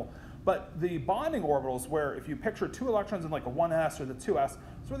example. But the bonding orbitals, where if you picture 2 electrons in like a 1s or the 2s,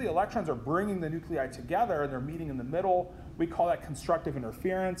 it's where the electrons are bringing the nuclei together and they're meeting in the middle. We call that constructive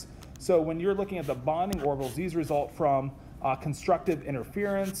interference. So when you're looking at the bonding orbitals, these result from constructive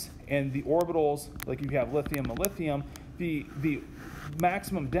interference, and the orbitals, like if you have lithium and lithium, the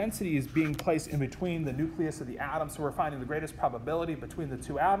maximum density is being placed in between the nucleus of the atom, so we're finding the greatest probability between the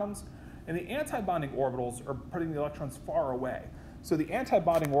 2 atoms. And the anti-bonding orbitals are putting the electrons far away. So the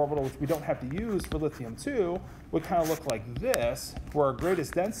anti-bonding orbital, which we don't have to use for lithium-2, would kind of look like this, where our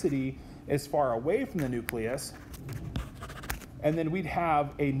greatest density is far away from the nucleus. And then we'd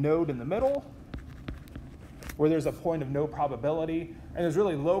have a node in the middle, where there's a point of no probability, and there's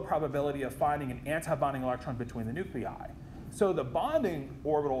really low probability of finding an anti-bonding electron between the nuclei. So the bonding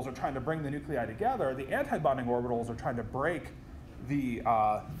orbitals are trying to bring the nuclei together. The anti-bonding orbitals are trying to break the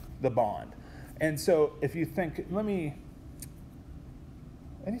bond. And so if you think,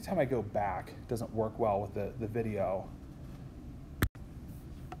 anytime I go back, it doesn't work well with the video.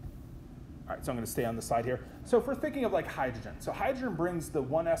 All right, so I'm going to stay on the side here. So if we're thinking of like hydrogen, so hydrogen brings the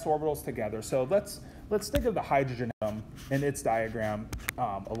 1s orbitals together. So let's think of the hydrogen atom and its diagram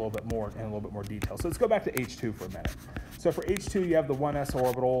a little bit more in a little bit more detail. So let's go back to H2 for a minute. So for H2, you have the 1s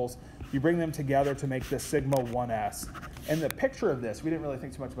orbitals. You bring them together to make the sigma 1s. And the picture of this, we didn't really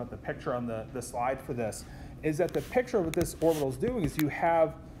think too much about the picture on the slide for this, is that the picture of what this orbital is doing is you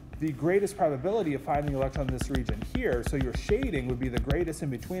have the greatest probability of finding the electron in this region here. So your shading would be the greatest in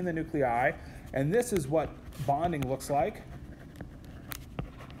between the nuclei. And this is what bonding looks like.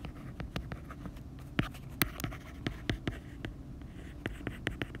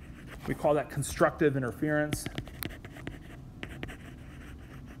 We call that constructive interference.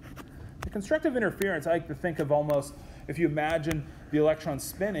 The constructive interference, I like to think of almost, if you imagine the electrons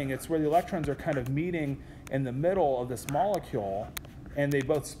spinning, it's where the electrons are kind of meeting in the middle of this molecule, and they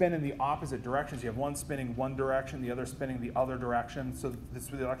both spin in the opposite directions. You have one spinning one direction, the other spinning the other direction. So this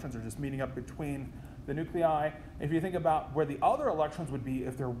is where the electrons are just meeting up between the nuclei. If you think about where the other electrons would be,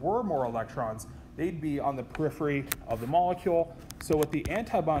 if there were more electrons, they'd be on the periphery of the molecule. So what the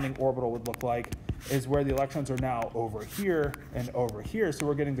anti-bonding orbital would look like is where the electrons are now over here and over here. So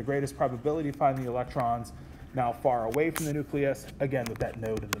we're getting the greatest probability of finding the electrons now far away from the nucleus, again with that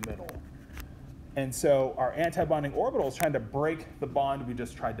node in the middle. And so our anti-bonding orbital is trying to break the bond we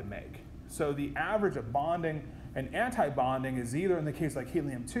just tried to make. So the average of bonding and anti-bonding is either, in the case like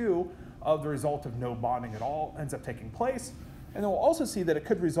helium-2, of the result of no bonding at all ends up taking place. And then we'll also see that it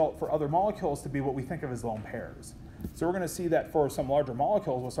could result for other molecules to be what we think of as lone pairs. So we're going to see that for some larger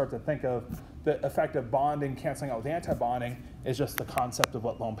molecules, we'll start to think of the effect of bonding canceling out with anti-bonding is just the concept of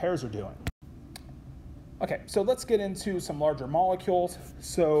what lone pairs are doing. Okay, so let's get into some larger molecules.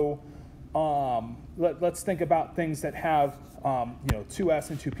 So let's think about things that have 2s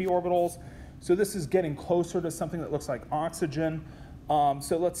and 2p orbitals. So this is getting closer to something that looks like oxygen.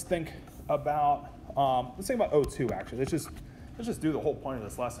 So let's think about O2 actually. Let's just do the whole point of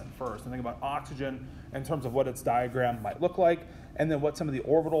this lesson first and think about oxygen in terms of what its diagram might look like, and then what some of the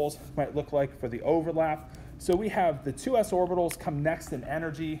orbitals might look like for the overlap. So we have the 2s orbitals come next in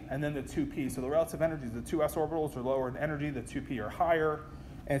energy, and then the 2p. So the relative energies, the 2s orbitals are lower in energy, the 2p are higher.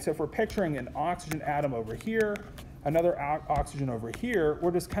 And so if we're picturing an oxygen atom over here, another oxygen over here,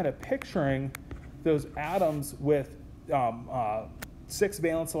 we're just kind of picturing those atoms with 6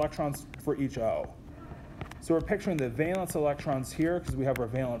 valence electrons for each O. So we're picturing the valence electrons here because we have our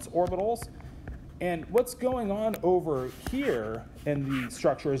valence orbitals. And what's going on over here in the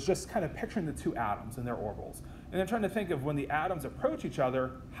structure is just kind of picturing the 2 atoms and their orbitals. And then trying to think of when the atoms approach each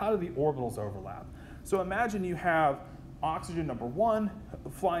other, how do the orbitals overlap? So imagine you have oxygen number 1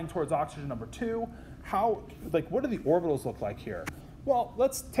 flying towards oxygen number 2. What do the orbitals look like here? Well,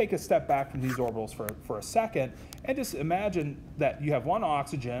 let's take a step back from these orbitals for a second and just imagine that you have one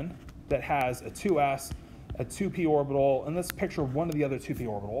oxygen that has a 2s, a 2p orbital, and let's picture one of the other 2p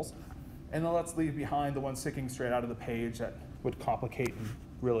orbitals. And then let's leave behind the one sticking straight out of the page that would complicate and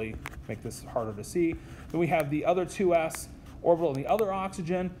really make this harder to see. Then we have the other 2s orbital in the other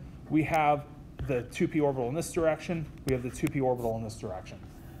oxygen. We have the 2p orbital in this direction. We have the 2p orbital in this direction.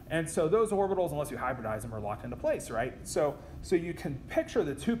 And so those orbitals, unless you hybridize them, are locked into place, right? So you can picture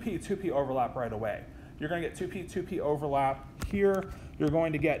the 2p overlap right away. You're going to get 2p overlap here. You're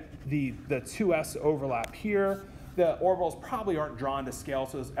going to get the 2s overlap here. The orbitals probably aren't drawn to scale,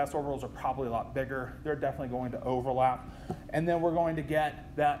 so those s orbitals are probably a lot bigger. They're definitely going to overlap. And then we're going to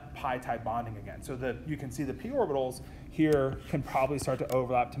get that pi-type bonding again. So that you can see the p orbitals here can probably start to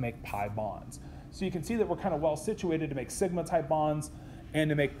overlap to make pi bonds. So you can see that we're kind of well situated to make sigma-type bonds and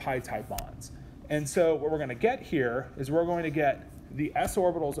to make pi-type bonds. And so what we're going to get here is we're going to get the s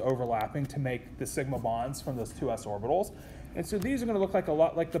orbitals overlapping to make the sigma bonds from those 2s orbitals. And so these are going to look like a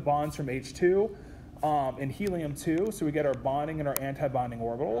lot like the bonds from H2 and helium-2. So we get our bonding and our anti-bonding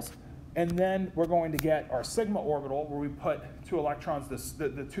orbitals. And then we're going to get our sigma orbital where we put 2 electrons, the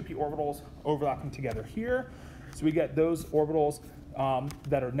 2p orbitals overlapping together here. So we get those orbitals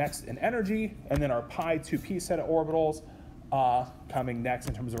that are next in energy, and then our pi 2p set of orbitals coming next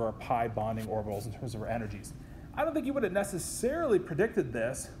in terms of our pi bonding orbitals in terms of our energies. I don't think you would have necessarily predicted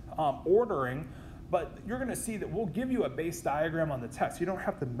this ordering, but you're going to see that we'll give you a base diagram on the test. You don't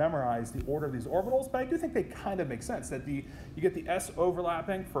have to memorize the order of these orbitals, but I do think they kind of make sense, that you get the s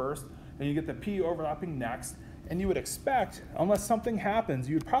overlapping first, and you get the p overlapping next, and you would expect, unless something happens,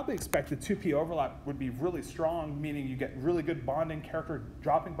 you would probably expect the 2p overlap would be really strong, meaning you get really good bonding character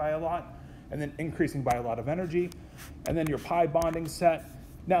dropping by a lot, and then increasing by a lot of energy. And then your pi bonding set.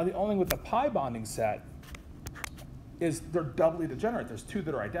 Now, the only thing with the pi bonding set is they're doubly degenerate. There's 2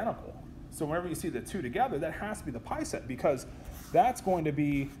 that are identical. So whenever you see the 2 together, that has to be the pi set, because that's going to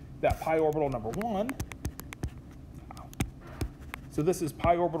be that pi orbital number 1. So this is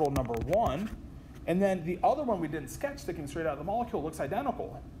pi orbital number 1. And then the other one we didn't sketch sticking straight out of the molecule looks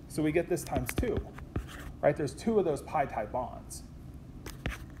identical. So we get this times 2. Right? There's 2 of those pi-type bonds.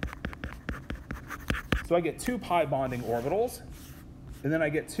 So I get 2 pi bonding orbitals, and then I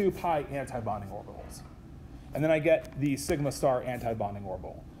get 2 pi anti-bonding orbitals. And then I get the sigma star anti-bonding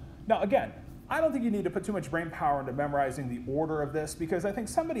orbital. Now again, I don't think you need to put too much brain power into memorizing the order of this, because I think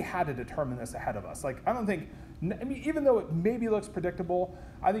somebody had to determine this ahead of us. Like, I don't think, I mean, even though it maybe looks predictable,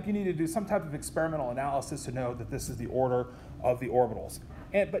 I think you need to do some type of experimental analysis to know that this is the order of the orbitals.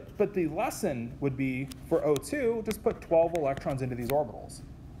 But the lesson would be for O2, just put 12 electrons into these orbitals.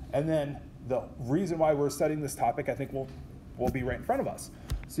 And then the reason why we're studying this topic, I think, will be right in front of us.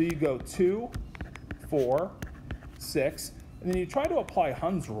 So you go 2, 4, 6, and then you try to apply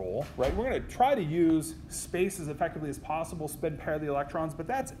Hund's rule, right? We're going to try to use space as effectively as possible, spin pair the electrons, but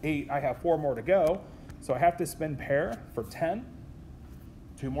that's 8. I have 4 more to go, so I have to spin pair for 10.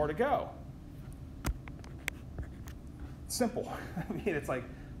 2 more to go. Simple. I mean, it's like,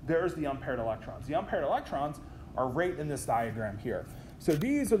 there's the unpaired electrons. The unpaired electrons are right in this diagram here. So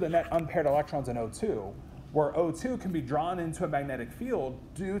these are the net unpaired electrons in O2, where O2 can be drawn into a magnetic field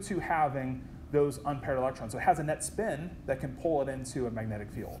due to having those unpaired electrons. So it has a net spin that can pull it into a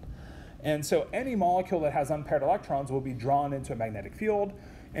magnetic field. And so any molecule that has unpaired electrons will be drawn into a magnetic field.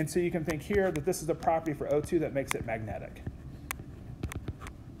 And so you can think here that this is a property for O2 that makes it magnetic.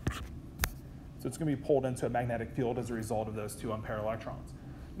 So it's going to be pulled into a magnetic field as a result of those 2 unpaired electrons.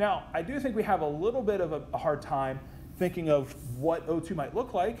 Now, I do think we have a little bit of a hard time thinking of what O2 might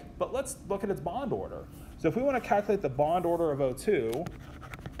look like, but let's look at its bond order. So if we want to calculate the bond order of O2,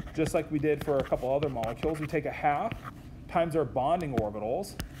 just like we did for a couple other molecules, we take a half times our bonding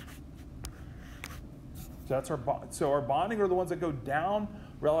orbitals. So that's so our bonding are the ones that go down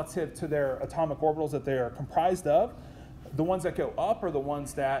relative to their atomic orbitals that they are comprised of. The ones that go up are the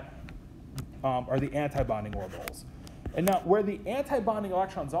ones that are the antibonding orbitals. And now where the antibonding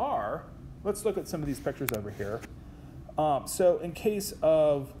electrons are, let's look at some of these pictures over here. So in case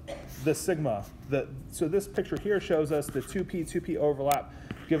of the sigma, so this picture here shows us the 2p overlap,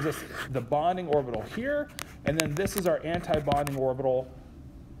 gives us the bonding orbital here, and then this is our antibonding orbital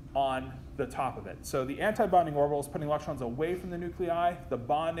on the top of it. So the antibonding orbital is putting electrons away from the nuclei. The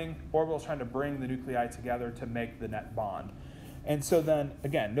bonding orbital is trying to bring the nuclei together to make the net bond. And so then,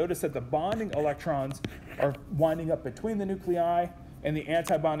 again, notice that the bonding electrons are winding up between the nuclei, and the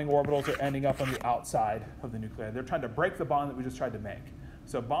antibonding orbitals are ending up on the outside of the nuclei. They're trying to break the bond that we just tried to make.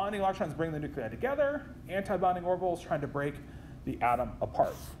 So bonding electrons bring the nuclei together, antibonding orbitals trying to break the atom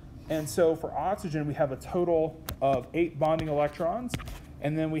apart. And so for oxygen, we have a total of 8 bonding electrons,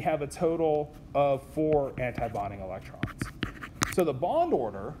 and then we have a total of 4 antibonding electrons. So the bond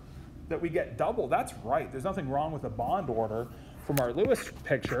order that we get double, that's right. There's nothing wrong with the bond order from our Lewis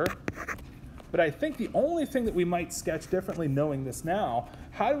picture. But I think the only thing that we might sketch differently knowing this now,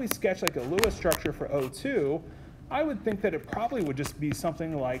 how do we sketch like a Lewis structure for O2? I would think that it probably would just be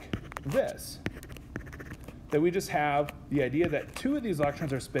something like this. That we just have the idea that 2 of these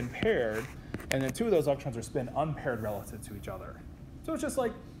electrons are spin paired, and then 2 of those electrons are spin unpaired relative to each other. So it's just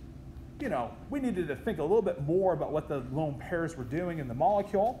like, you know, we needed to think a little bit more about what the lone pairs were doing in the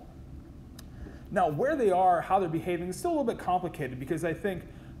molecule. Now, where they are, how they're behaving, is still a little bit complicated because I think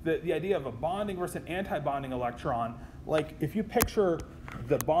that the idea of a bonding versus an anti-bonding electron, like if you picture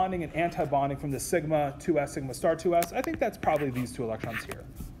the bonding and anti-bonding from the sigma 2s, sigma star 2s, I think that's probably these 2 electrons here.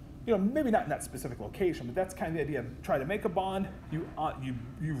 You know, maybe not in that specific location, but that's kind of the idea of try to make a bond, you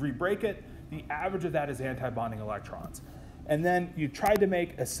re-break it, the average of that is anti-bonding electrons. And then you try to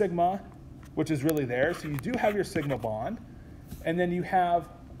make a sigma, which is really there, so you do have your sigma bond, and then you have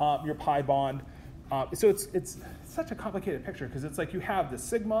your pi bond. So it's such a complicated picture because it's like you have the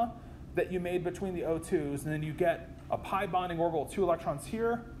sigma that you made between the O2s, and then you get a pi bonding orbital 2 electrons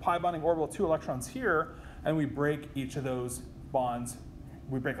here, pi bonding orbital 2 electrons here, and we break each of those bonds.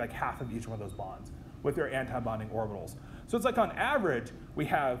 We break like half of each one of those bonds with their anti-bonding orbitals. So it's like on average, we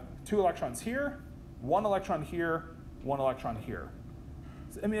have 2 electrons here, 1 electron here, 1 electron here.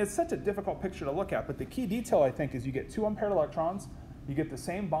 I mean, it's such a difficult picture to look at, but the key detail, I think, is you get 2 unpaired electrons, you get the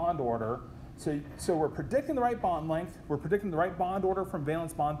same bond order. So we're predicting the right bond length, we're predicting the right bond order from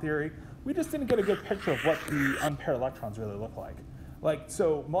valence bond theory. We just didn't get a good picture of what the unpaired electrons really look like.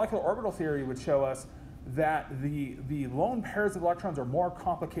 So molecular orbital theory would show us that the lone pairs of electrons are more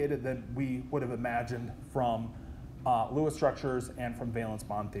complicated than we would have imagined from Lewis structures and from valence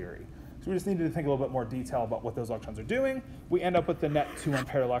bond theory. So we just needed to think a little bit more detail about what those electrons are doing. We end up with the net 2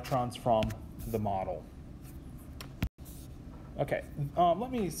 unpaired electrons from the model. Okay,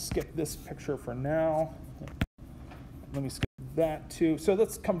 let me skip this picture for now. Let me skip that too. So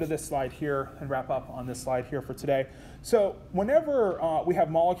let's come to this slide here and wrap up on this slide here for today. So whenever we have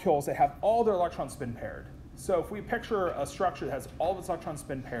molecules that have all their electrons spin paired, so if we picture a structure that has all of its electrons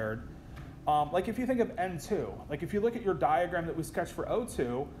spin paired, like if you think of N2, like if you look at your diagram that we sketched for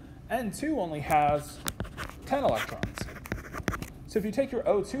O2, N2 only has 10 electrons. So if you take your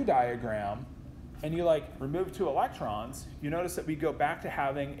O2 diagram and you like remove 2 electrons, you notice that we go back to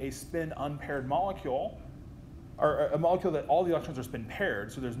having a spin unpaired molecule, or a molecule that all the electrons are spin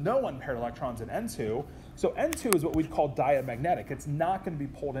paired, so there's no unpaired electrons in N2. So N2 is what we'd call diamagnetic. It's not going to be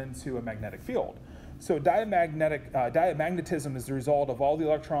pulled into a magnetic field. So diamagnetism is the result of all the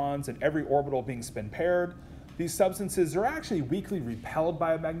electrons and every orbital being spin paired. These substances are actually weakly repelled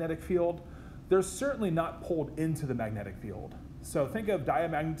by a magnetic field. They're certainly not pulled into the magnetic field. So think of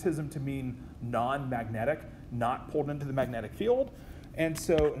diamagnetism to mean non-magnetic, not pulled into the magnetic field. And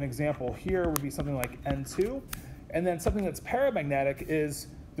so an example here would be something like N2. And then something that's paramagnetic is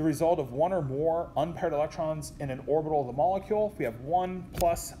the result of 1 or more unpaired electrons in an orbital of the molecule. If we have 1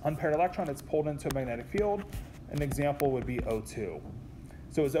 plus unpaired electron, it's pulled into a magnetic field. An example would be O2.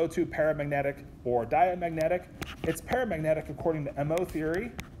 So is O2 paramagnetic or diamagnetic? It's paramagnetic according to MO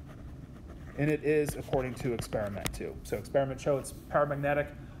theory, and it is according to experiment too. So experiment shows it's paramagnetic.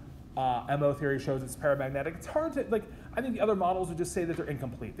 MO theory shows it's paramagnetic. It's hard to, like, I think the other models would just say that they're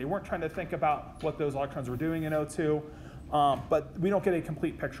incomplete. They weren't trying to think about what those electrons were doing in O2, but we don't get a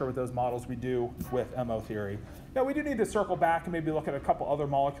complete picture with those models we do with MO theory. Now, we do need to circle back and maybe look at a couple other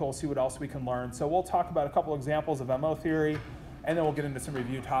molecules, see what else we can learn. So we'll talk about a couple examples of MO theory, and then we'll get into some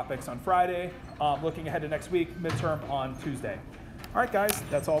review topics on Friday, looking ahead to next week, midterm on Tuesday. All right, guys,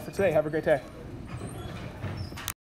 that's all for today. Have a great day.